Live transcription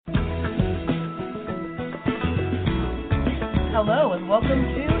Hello and welcome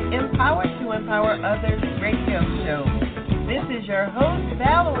to Empower Others radio show. This is your host,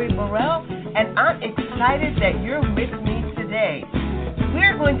 Valerie Burrell, and I'm excited that you're with me today.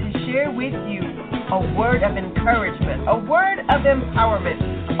 We're going to share with you a word of encouragement, a word of empowerment,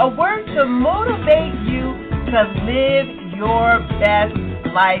 a word to motivate you to live your best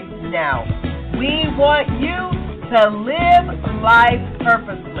life now. We want you to live life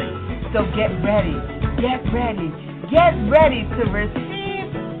purposely. So get ready to receive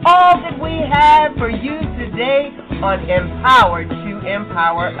all that we have for you today on Empowered to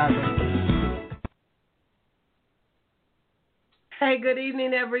Empower Others. Hey, good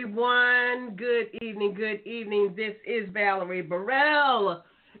evening, everyone. Good evening. This is Valerie Burrell,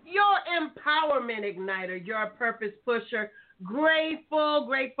 your empowerment igniter, your purpose pusher. Grateful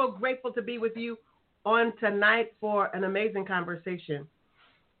to be with you on tonight for an amazing conversation.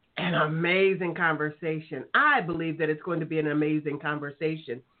 I believe that it's going to be an amazing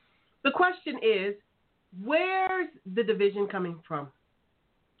conversation. The question is, where's the division coming from?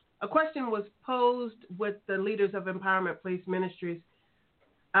 A question was posed with the leaders of Empowerment Place Ministries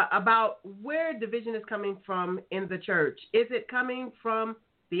about where division is coming from in the church. Is it coming from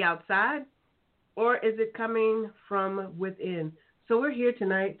the outside or is it coming from within? So we're here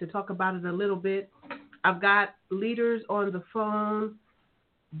tonight to talk about it a little bit. I've got leaders on the phone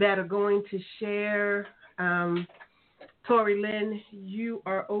that are going to share. Tori Lynn, you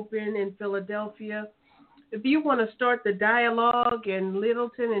are open in Philadelphia. If you want to start the dialogue, and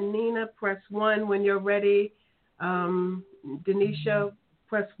Littleton and Nina, press 1 when you're ready. Denisha,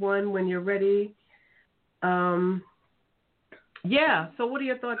 press 1 when you're ready. So what are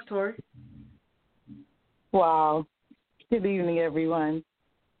your thoughts, Tori? Wow. Good evening, everyone.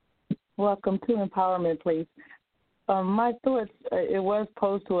 Welcome to Empowerment Place. My thoughts, it was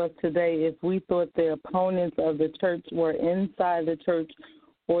posed to us today if we thought the opponents of the church were inside the church,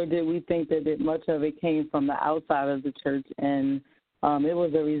 or did we think that much of it came from the outside of the church. And it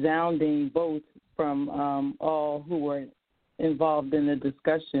was a resounding vote from all who were involved in the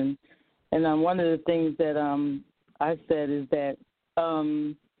discussion. And one of the things that I said is that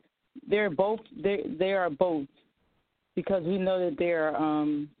they are both, because we know that there are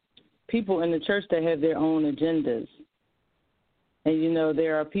people in the church that have their own agendas. And,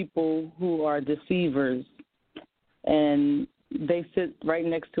 there are people who are deceivers, and they sit right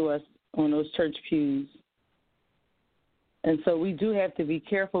next to us on those church pews. And so we do have to be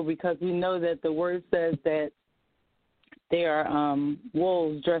careful, because we know that the word says that they are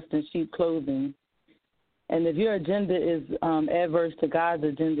wolves dressed in sheep clothing. And if your agenda is adverse to God's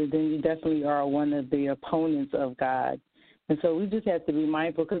agenda, then you definitely are one of the opponents of God. And so we just have to be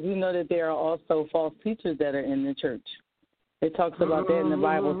mindful, because we know that there are also false teachers that are in the church. It talks about that in the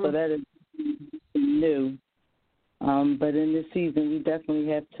Bible, so that is new. But in this season, we definitely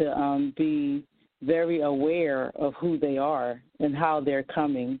have to be very aware of who they are and how they're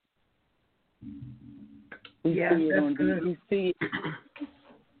coming. We see it.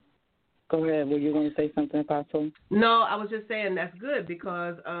 Go ahead. Were you going to say something, Apostle? No, I was just saying that's good,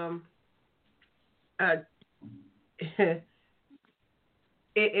 because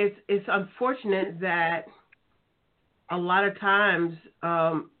it's unfortunate that a lot of times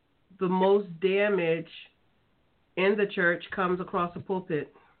the most damage in the church comes across the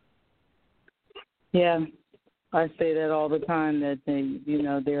pulpit. Yeah, I say that all the time, that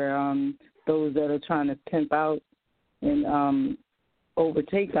there are those that are trying to pimp out and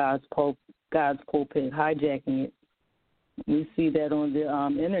overtake God's pulpit, hijacking it. We see that on the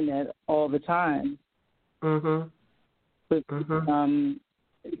internet all the time. With some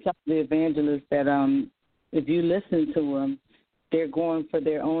of the evangelists that if you listen to them, they're going for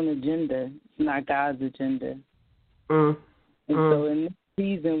their own agenda. It's not God's agenda. And so in this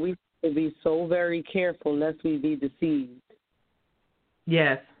season, we have to be so very careful lest we be deceived.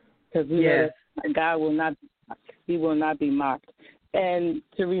 Yes. Because we know that God will not, he will not be mocked. And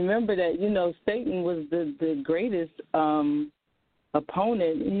to remember that, Satan was the greatest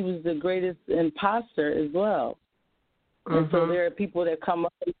opponent. He was the greatest imposter as well. And so there are people that come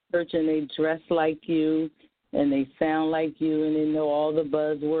up to church and they dress like you and they sound like you and they know all the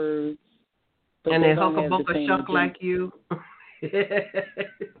buzzwords. And they huckle shuck like you.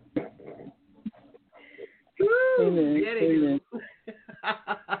 Amen. Yeah, they do.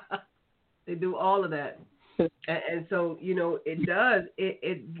 They do all of that. And so, it does.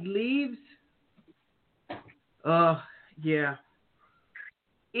 It leaves.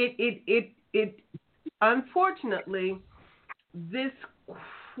 It unfortunately, this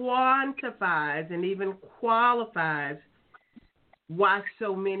quantifies and even qualifies why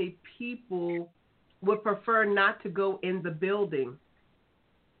so many people would prefer not to go in the building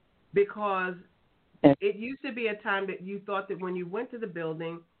because it used to be a time that you thought that when you went to the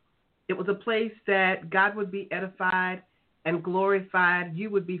building, it was a place that God would be edified and glorified. You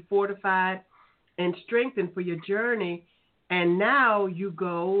would be fortified and strengthened for your journey. And now you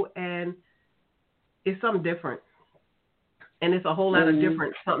go and it's something different. And it's a whole lot of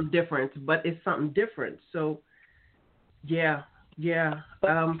something different, but it's something different. So, yeah.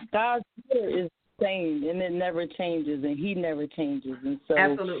 But God's word is the same, and it never changes, and He never changes. And so,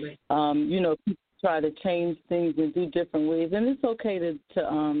 absolutely. People try to change things and do different ways, and it's okay to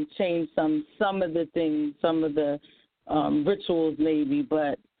change some of the things, some of the rituals maybe,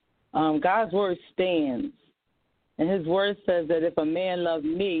 but God's word stands, and His word says that if a man love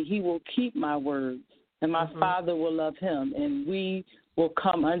me, he will keep my words, and my Father will love him, and we will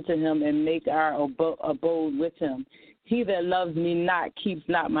come unto him and make our abode with him. He that loves me not keeps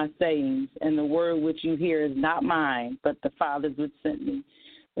not my sayings, and the word which you hear is not mine, but the Father's which sent me.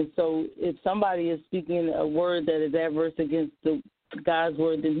 And so if somebody is speaking a word that is adverse against God's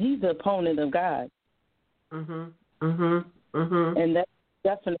word, then he's the opponent of God. And that's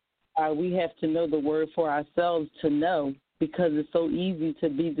definitely why we have to know the word for ourselves to know, because it's so easy to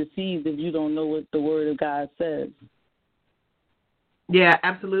be deceived if you don't know what the word of God says. Yeah,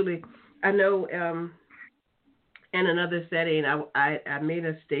 absolutely. I know in another setting, I made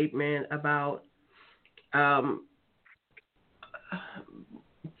a statement about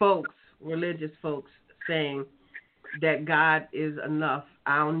religious folks saying that God is enough.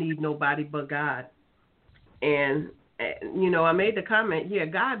 I don't need nobody but God. And I made the comment,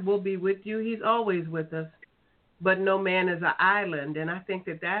 God will be with you. He's always with us. But no man is an island. And I think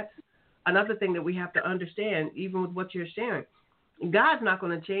that that's another thing that we have to understand, even with what you're sharing. God's not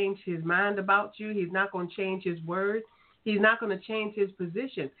going to change his mind about you. He's not going to change his word. He's not going to change his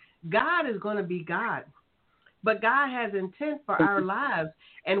position. God is going to be God. But God has intent for our lives,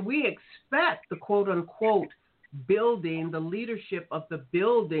 and we expect the quote-unquote building, the leadership of the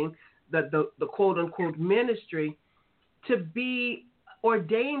building, the quote-unquote ministry, to be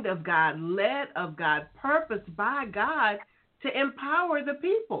ordained of God, led of God, purposed by God to empower the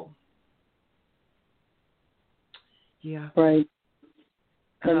people. Yeah. Right.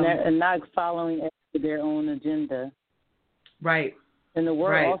 And not following after their own agenda. Right. And the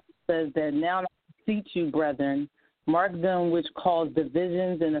word also says that now I beseech you, brethren, mark them which cause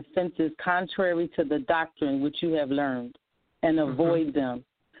divisions and offenses contrary to the doctrine which you have learned, and avoid them.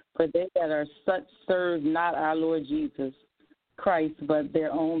 For they that are such serve not our Lord Jesus Christ, but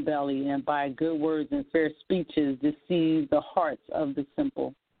their own belly, and by good words and fair speeches deceive the hearts of the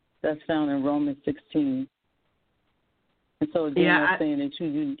simple. That's found in Romans 16. And so again, I'm saying that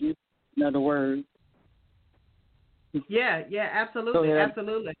you know the word. Yeah, absolutely,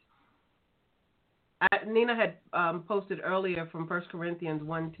 absolutely. Nina had posted earlier from 1 Corinthians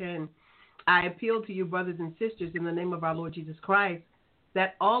 1:10, I appeal to you, brothers and sisters, in the name of our Lord Jesus Christ,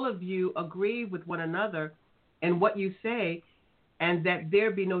 that all of you agree with one another in what you say, and that there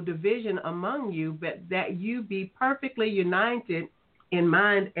be no division among you, but that you be perfectly united in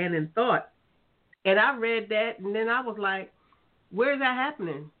mind and in thought. And I read that, and then I was like, where is that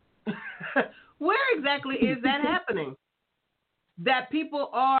happening? Where exactly is that happening? That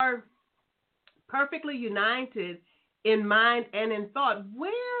people are perfectly united in mind and in thought.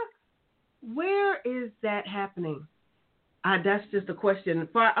 Where is that happening? That's just a question.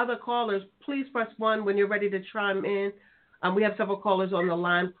 For our other callers, please press 1 when you're ready to chime in. We have several callers on the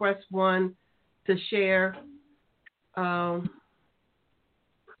line. Press 1 to share.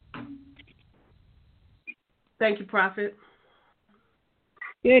 Thank you, Prophet.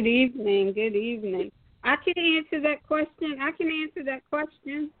 Good evening. I can answer that question.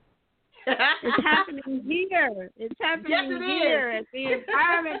 It's happening here. It's happening here at the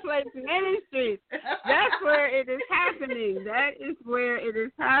Empowerment Place Ministries. That's where it is happening. That is where it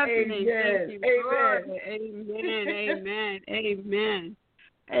is happening. Amen.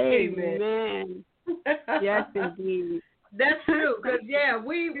 Thank you, Lord. Amen. Yes, indeed. That's true. Because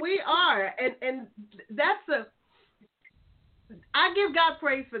we are, and that's I give God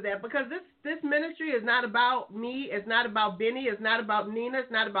praise for that, because this ministry is not about me. It's not about Benny. It's not about Nina.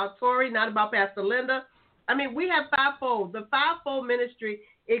 It's not about Tori. Not about Pastor Linda. I mean, we have fivefold. The fivefold ministry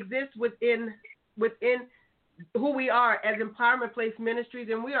exists within who we are as Empowerment Place Ministries,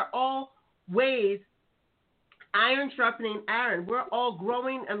 and we are always iron sharpening iron. We're all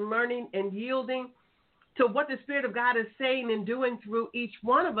growing and learning and yielding to what the Spirit of God is saying and doing through each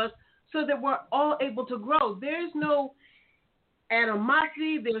one of us, so that we're all able to grow. There's no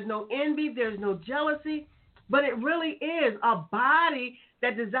animosity, there's no envy, there's no jealousy, but it really is a body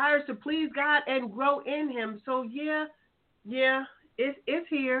that desires to please God and grow in Him. So yeah, it's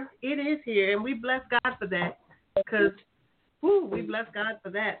here. It is here, and we bless God for that. Because, we bless God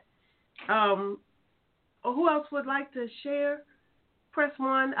for that. Who else would like to share? Press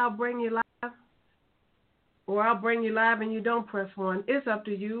 1. I'll bring you live. Or I'll bring you live and you don't press 1. It's up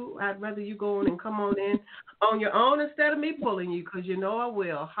to you. I'd rather you go on and come on in on your own instead of me pulling you, because you know I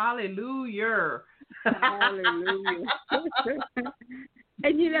will. Hallelujah. Hallelujah.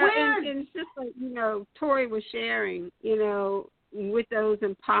 And, and it's just like, Tori was sharing, with those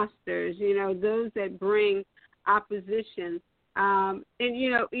imposters, those that bring opposition. And,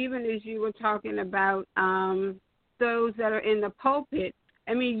 even as you were talking about those that are in the pulpit,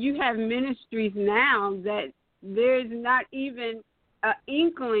 I mean, you have ministries now that there's not even an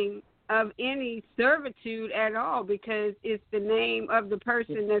inkling of any servitude at all, because it's the name of the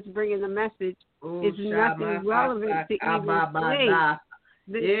person that's bringing the message. It's nothing relevant to even say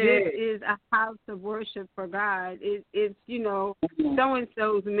this is a house of worship for God. It's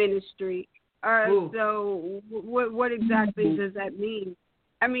so-and-so's ministry. So what exactly does that mean?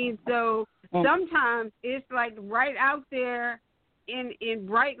 I mean, so sometimes it's like right out there in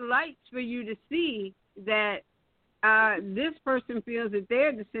bright lights for you to see that this person feels that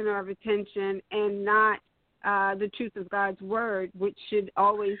they're the center of attention and not the truth of God's word, which should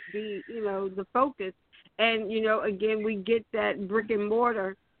always be, the focus. And, again, we get that brick and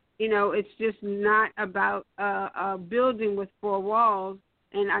mortar. It's just not about a building with 4 walls.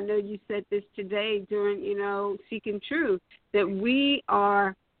 And I know you said this today during, Seeking Truth, that we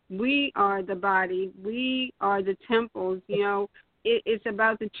are the body. We are the temples. It's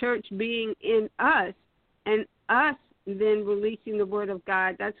about the church being in us and us then releasing the word of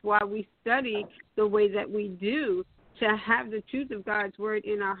God. That's why we study the way that we do, to have the truth of God's word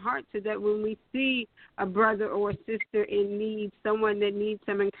in our hearts, so that when we see a brother or a sister in need, someone that needs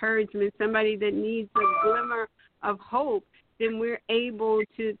some encouragement, somebody that needs a glimmer of hope, then we're able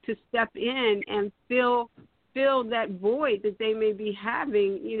to step in and fill that void that they may be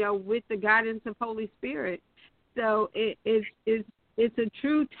having, with the guidance of Holy Spirit. So it's a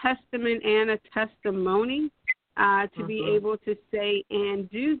true testament and a testimony to be able to say and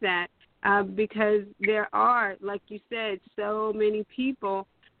do that, because there are, like you said, so many people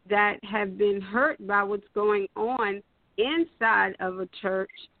that have been hurt by what's going on inside of a church,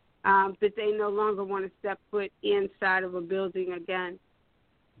 that they no longer want to step foot inside of a building again.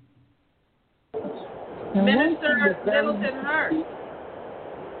 Minister Littleton Hurt.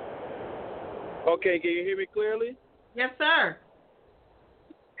 Okay, can you hear me clearly? Yes, sir.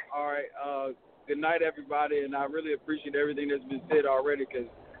 All right. Good night, everybody, and I really appreciate everything that's been said already, because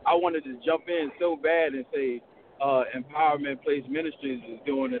I wanted to jump in so bad and say Empowerment Place Ministries is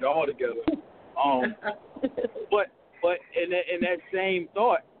doing it all together. But in that same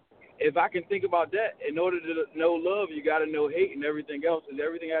thought, if I can think about that, in order to know love, you got to know hate and everything else, and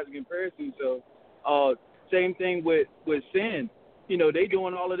everything has a comparison. So same thing with sin. They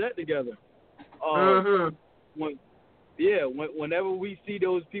doing all of that together. Whenever we see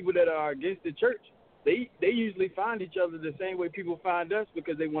those people that are against the church, they usually find each other the same way people find us,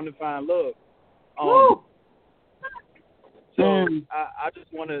 because they want to find love. So I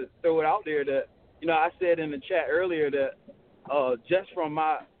just want to throw it out there that, I said in the chat earlier that just from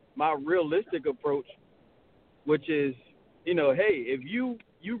my realistic approach, which is, hey, if you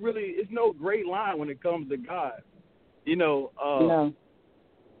really, it's no great line when it comes to God, No.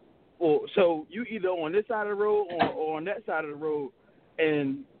 Well, so you either on this side of the road or on that side of the road,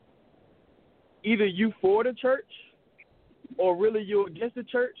 and either you for the church or really you're against the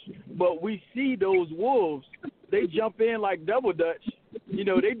church. But we see those wolves, they jump in like double dutch. They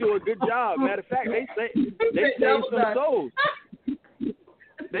do a good job. Matter of fact, they save some souls.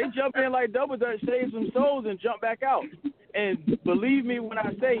 They jump in like double dutch, save some souls, and jump back out. And believe me when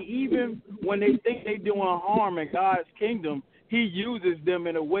I say, even when they think they're doing harm in God's kingdom, He uses them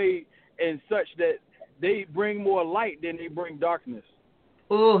in a way and such that they bring more light than they bring darkness.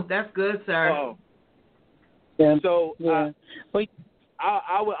 Oh, that's good, sir. So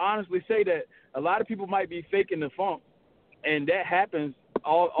I would honestly say that a lot of people might be faking the funk, and that happens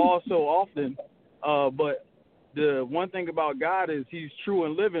all so often. But the one thing about God is He's true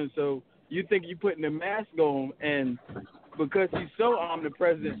and living. So you think you're putting a mask on, and because He's so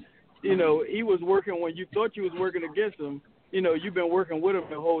omnipresent, He was working when you thought you was working against Him. You've been working with Him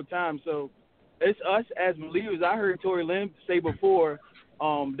the whole time. So it's us as believers. I heard Tori Lynn say before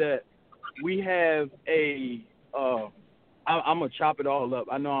that we have I'm going to chop it all up.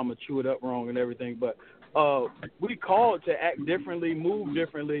 I know I'm going to chew it up wrong and everything, but we called to act differently, move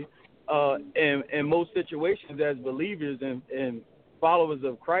differently, in most situations as believers and followers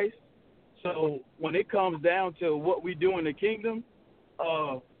of Christ. So when it comes down to what we do in the kingdom,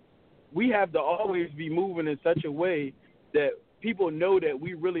 we have to always be moving in such a way that people know that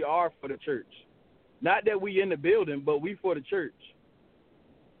we really are for the church. Not that we in the building, but we for the church.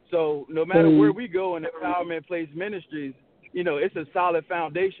 So no matter where we go in Empowerment Place Ministries, you know, it's a solid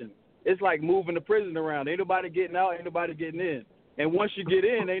foundation. It's like moving the prison around. Ain't nobody getting out, ain't nobody getting in. And once you get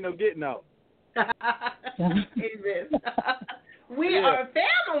in, ain't no getting out. Amen. We are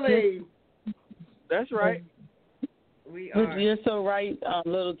family. That's right. We are. You're so right,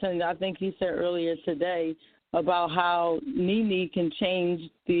 Littleton. I think you said earlier today about how Nene can change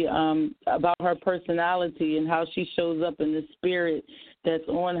about her personality and how she shows up in the spirit that's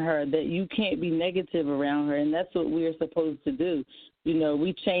on her, that you can't be negative around her, and that's what we're supposed to do. You know,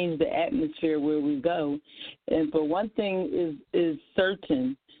 we change the atmosphere where we go. But one thing is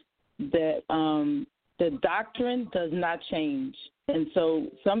certain, that the doctrine does not change. And so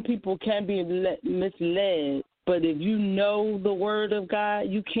some people can be misled, but if you know the word of God,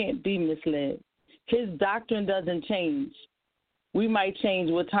 you can't be misled. His doctrine doesn't change. We might change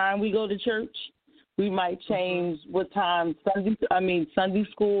what time we go to church. We might change what time Sunday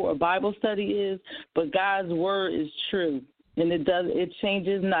school or Bible study is, but God's word is true, and it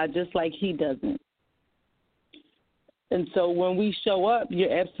changes not, just like he doesn't. And so when we show up,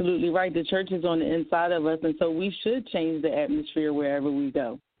 you're absolutely right. The church is on the inside of us, and so we should change the atmosphere wherever we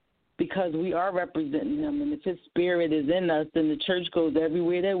go, because we are representing him. And if his spirit is in us, then the church goes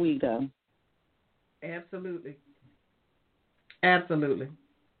everywhere that we go. Absolutely. Absolutely.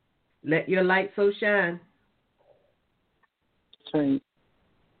 Let your light so shine. That's right.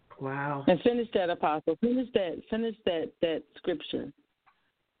 Wow. And finish that, Apostle. Finish that scripture.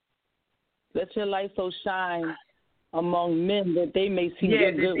 Let your light so shine among men that they may see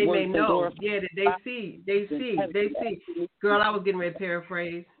your good works and glorify. Yeah, that they see. Girl, I was getting ready to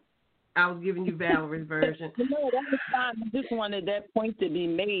paraphrase. I was giving you Valerie's version. No, that was fine. I just wanted that point to be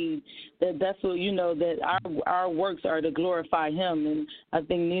made, that's what, that our works are to glorify him. And I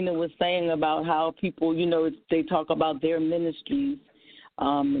think Nina was saying about how people, they talk about their ministries,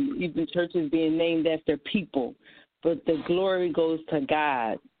 and even churches being named after people, but the glory goes to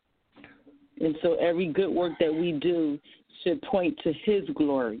God. And so every good work that we do should point to his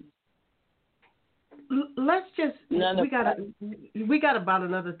glory. Let's just we got about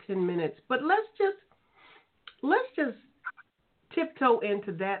another 10 minutes, but let's just tiptoe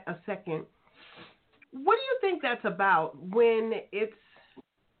into that a second. What do you think that's about when it's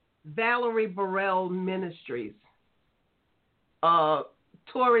Valerie Burrell Ministries,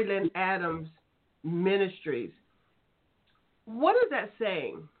 Tory Lynn Adams Ministries? What is that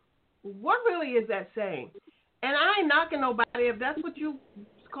saying? What really is that saying? And I ain't knocking nobody. If that's what you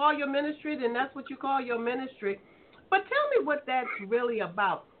call your ministry, then that's what you call your ministry. But tell me what that's really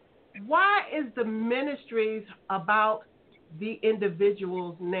about. Why is the ministries about the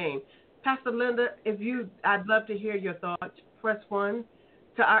individual's name? Pastor Linda, I'd love to hear your thoughts. Press 1.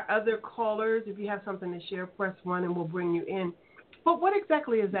 To our other callers, if you have something to share, press 1 and we'll bring you in. But what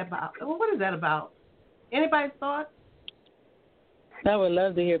exactly is that about? What is that about? Anybody's thoughts? I would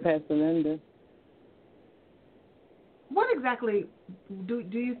love to hear Pastor Linda. What exactly do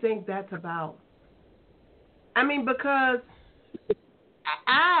you think that's about? I mean, because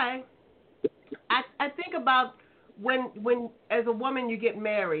I think about when as a woman you get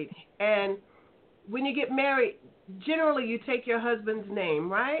married, and when you get married, generally you take your husband's name,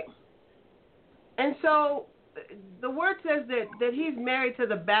 right? And so the word says that he's married to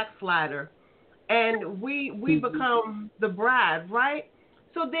the backslider, and we become the bride, right?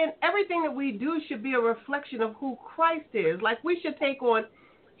 So then everything that we do should be a reflection of who Christ is. Like, we should take on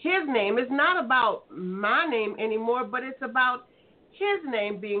his name. It's not about my name anymore, but it's about his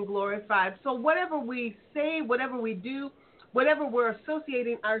name being glorified. So whatever we say, whatever we do, whatever we're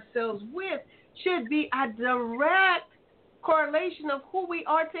associating ourselves with should be a direct correlation of who we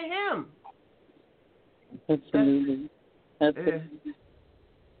are to him. Absolutely. That's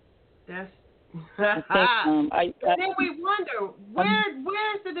then we wonder,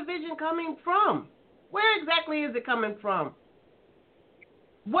 where's the division coming from? Where exactly is it coming from?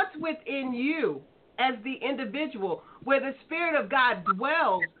 What's within you as the individual, where the Spirit of God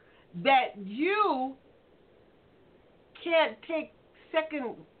dwells, that you can't take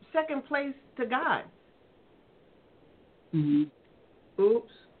second place to God? Mm-hmm.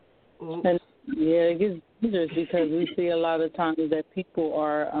 Oops. And, it gets dangerous because we see a lot of times that people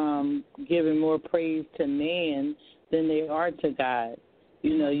are giving more praise to man than they are to God.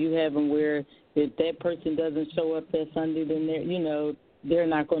 You have them where if that person doesn't show up that Sunday, then they're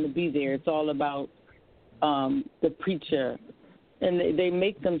not going to be there. It's all about the preacher. And they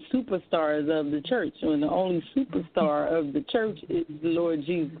make them superstars of the church, when the only superstar of the church is the Lord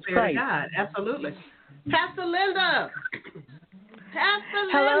Jesus Christ. God, absolutely. Pastor Linda.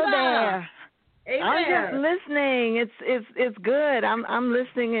 Hello there. Hey I'm there. just listening. It's good. I'm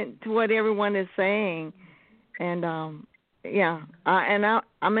listening to what everyone is saying, and I'm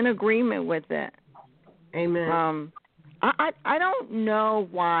in agreement with it. Amen. I don't know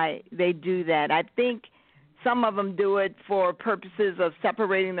why they do that. I think some of them do it for purposes of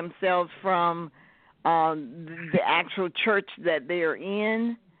separating themselves from the actual church that they're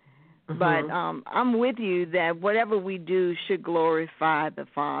in. Mm-hmm. But I'm with you that whatever we do should glorify the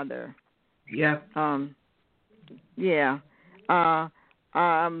Father. Yeah. And the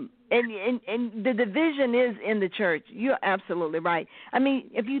division is in the church. You're absolutely right. I mean,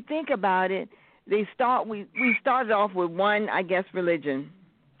 if you think about it, we started off with one, I guess, religion.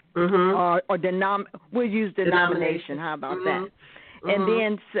 Mm-hmm. Or we'll use denomination. How about that? And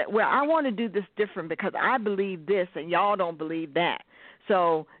then, I want to do this different because I believe this and y'all don't believe that.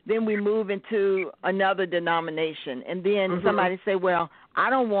 So then we move into another denomination, and then somebody say, "Well, I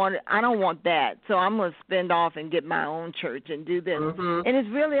don't want that, so I'm going to spin off and get my own church and do this." And it's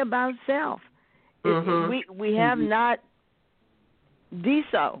really about self. We have not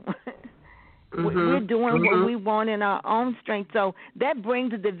so. We're doing what we want in our own strength. So that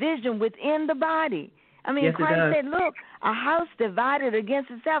brings a division within the body. I mean, yes, Christ said, look, a house divided against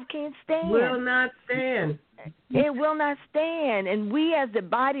itself can't stand. Will not stand. It will not stand. And we as the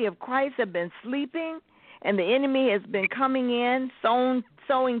body of Christ have been sleeping, and the enemy has been coming in, sowing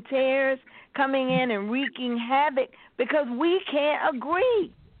tares, coming in and wreaking havoc because we can't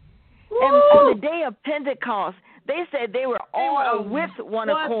agree. Woo! And on the day of Pentecost, they said they were all with one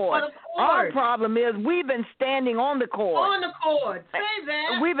accord. Our problem is we've been standing on the cord. On the cord. Say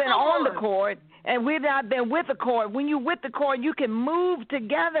that. We've been on the cord, and we've not been with the cord. When you're with the cord, you can move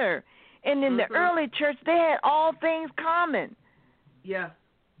together. And in the early church, they had all things common. Yeah.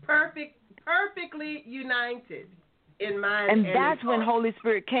 Perfectly united in mind. And that's when Holy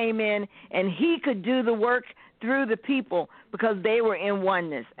Spirit came in, and he could do the work through the people because they were in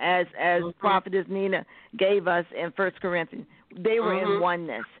oneness, as Prophetess Nina gave us in 1 Corinthians. They were in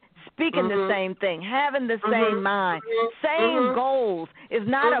oneness, speaking the same thing, having the same mind, same goals. It's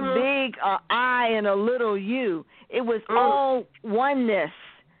not a big I and a little you. It was all oneness.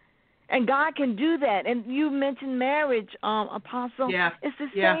 And God can do that. And you mentioned marriage, Apostle. Yeah. It's the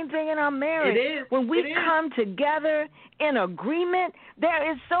same thing in our marriage. It is. When we come together in agreement,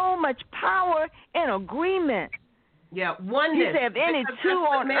 there is so much power in agreement. Yeah, oneness. He said if any two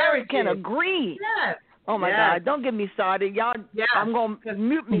on earth can agree. Yes. Oh, my God. Don't get me started. Y'all, I'm going to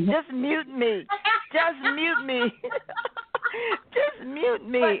mute me. Just mute me. Just mute me. Just mute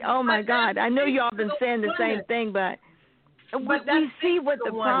me. Oh, my God. I know y'all been saying the same thing, but we see what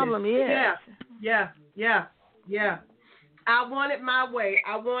the problem is. Yeah. I want it my way.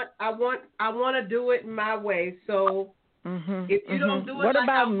 I want to do it my way. So if you don't do it what like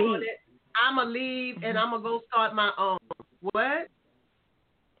about I me? want it, I'm going to leave and I'm going to go start my own. What?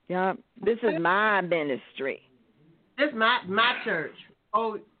 Yeah, this is my ministry. This is my church.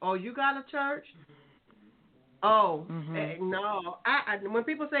 Oh, you got a church? Oh, no. I when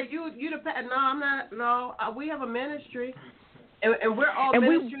people say you the no, I'm not. No, we have a ministry, and we're all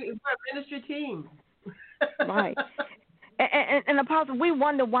ministry. We're a ministry team. Right. And Apostle, we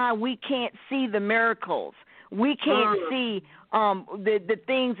wonder why we can't see the miracles. We can't see the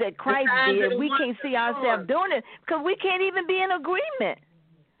things that Christ did. We can't see ourselves doing it because we can't even be in agreement.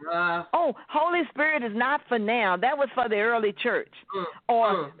 Holy Spirit is not for now. That was for the early church.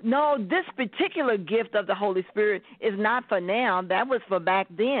 No, this particular gift of the Holy Spirit is not for now. That was for back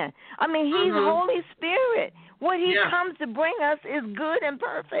then. I mean, He's Holy Spirit. What He comes to bring us is good and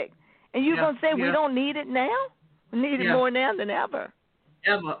perfect. And you're going to say we don't need it now? We need it more now than ever.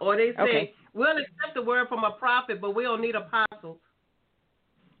 Ever. Or they say, we'll accept the word from a prophet, but we don't need apostles.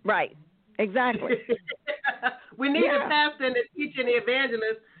 Right. Exactly. We need the pastor and the teacher and the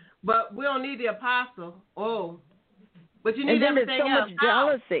evangelist, but we don't need the apostle. Oh. But you need everything else. And then there's so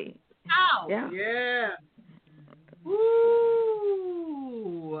much jealousy. How? Yeah.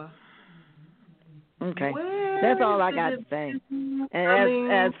 Ooh. Okay. That's all I got to say.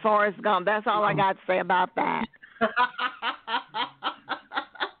 And as far as gone, that's all I got to say about that.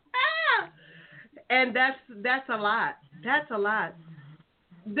 And that's a lot. That's a lot.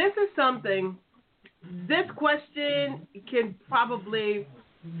 This is something, this question can probably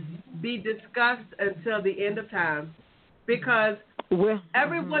be discussed until the end of time because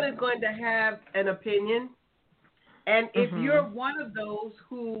everyone is going to have an opinion. And if you're one of those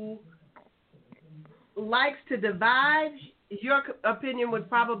who likes to divide, your opinion would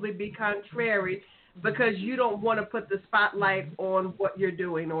probably be contrary because you don't want to put the spotlight on what you're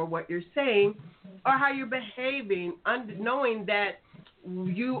doing or what you're saying or how you're behaving, knowing that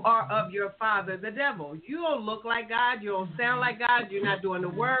you are of your father, the devil. You don't look like God. You don't sound like God. You're not doing the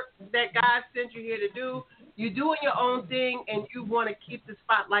work that God sent you here to do. You're doing your own thing, and you want to keep the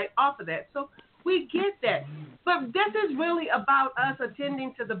spotlight off of that. So we get that. But this is really about us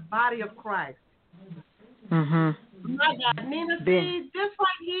attending to the body of Christ. My God, Nina, see, this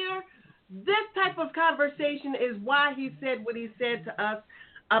right here, this type of conversation is why he said what he said to us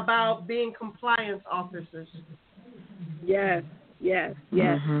about being compliance officers. Yes.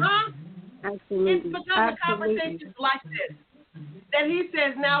 Absolutely. It's because of conversations like this that he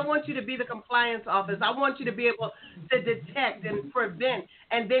says, now I want you to be the compliance officer. I want you to be able to detect and prevent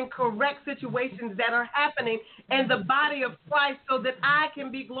and then correct situations that are happening in the body of Christ so that I can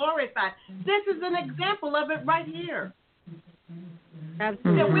be glorified. This is an example of it right here.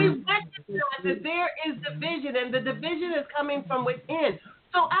 Absolutely. That we recognize that there is division, and the division is coming from within.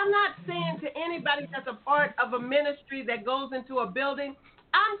 So I'm not saying to anybody that's a part of a ministry that goes into a building,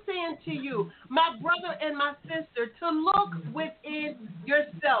 I'm saying to you, my brother and my sister, to look within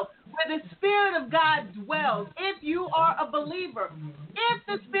yourself where the Spirit of God dwells. If you are a believer, if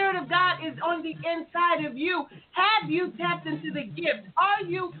the Spirit of God is on the inside of you, have you tapped into the gift? Are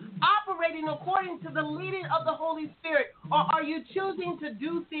you operating according to the leading of the Holy Spirit, or are you choosing to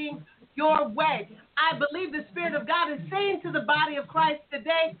do things your way? I believe the Spirit of God is saying to the body of Christ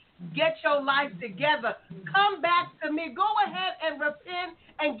today, get your life together. Come back to me. Go ahead and repent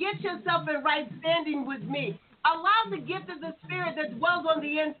and get yourself in right standing with me. Allow the gift of the Spirit that dwells on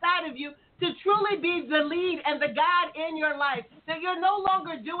the inside of you to truly be the lead and the guide in your life. That you're no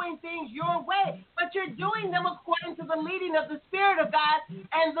longer doing things your way, but you're doing them according to the leading of the Spirit of God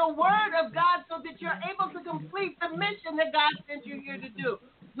and the Word of God so that you're able to complete the mission that God sent you here to do.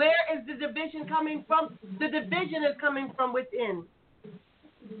 Where is the division coming from? The division is coming from within.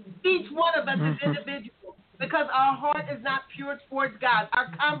 Each one of us is individual because our heart is not pure towards God. Our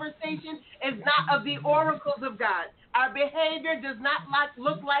conversation is not of the oracles of God. Our behavior does not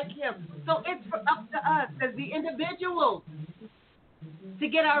look like Him. So it's up to us as the individuals to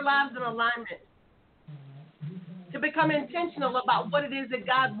get our lives in alignment, to become intentional about what it is that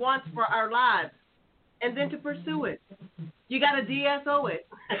God wants for our lives, and then to pursue it. You got to DSO it.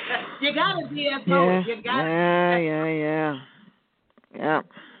 You got to DSO it. You got Yeah.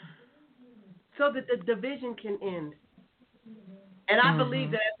 So that the division can end. And I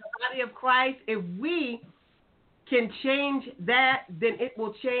believe that as the body of Christ, if we can change that, then it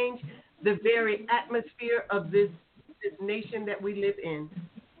will change the very atmosphere of this nation that we live in.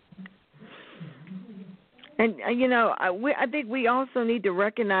 And, I think we also need to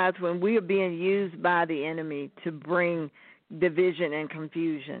recognize when we are being used by the enemy to bring division and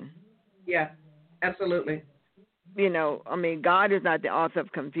confusion. Yeah, absolutely. God is not the author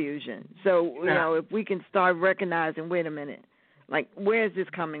of confusion. So, if we can start recognizing, wait a minute, like, where is this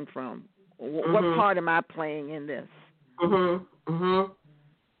coming from? What part am I playing in this? And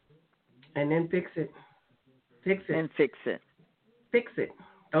then fix it. Fix it. And fix it. Fix it.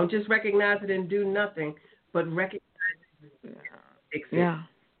 Don't just recognize it and do nothing, but recognize it. Fix it. Yeah.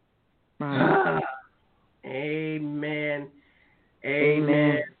 Right. Amen.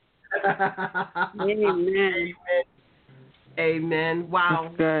 Amen. Amen. Amen.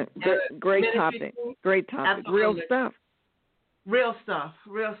 Wow. Good. Great topic. Great topic. Absolutely. Real stuff. Real stuff.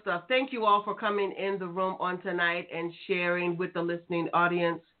 Real stuff. Thank you all for coming in the room on tonight and sharing with the listening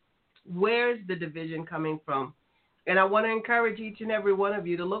audience. Where's the division coming from? And I want to encourage each and every one of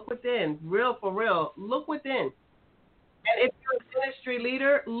you to look within. Real for real. Look within. And if you're a ministry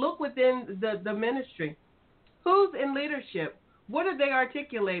leader, look within the ministry. Who's in leadership? What are they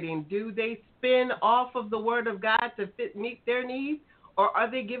articulating? Do they spin off of the Word of God to meet their needs? Or are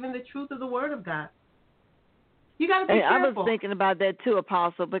they giving the truth of the Word of God? You got to be careful. I was thinking about that too,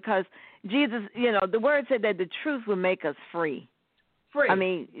 Apostle, because Jesus, the Word said that the truth will make us free. Free. I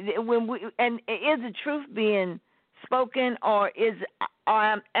mean, and is the truth being spoken, or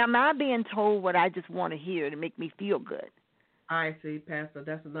am I being told what I just want to hear to make me feel good? I see, Pastor.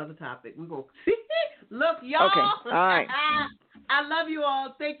 That's another topic. We're going to see. Look, y'all. Okay. All right. I love you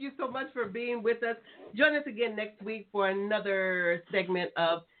all. Thank you so much for being with us. Join us again next week for another segment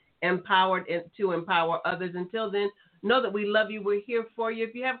of Empowered to Empower Others. Until then, know that we love you. We're here for you.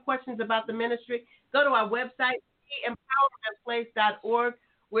 If you have questions about the ministry, go to our website, empowermentplace.org.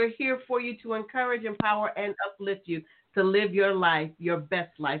 We're here for you to encourage, empower, and uplift you to live your life, your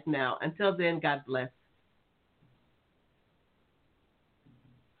best life now. Until then, God bless.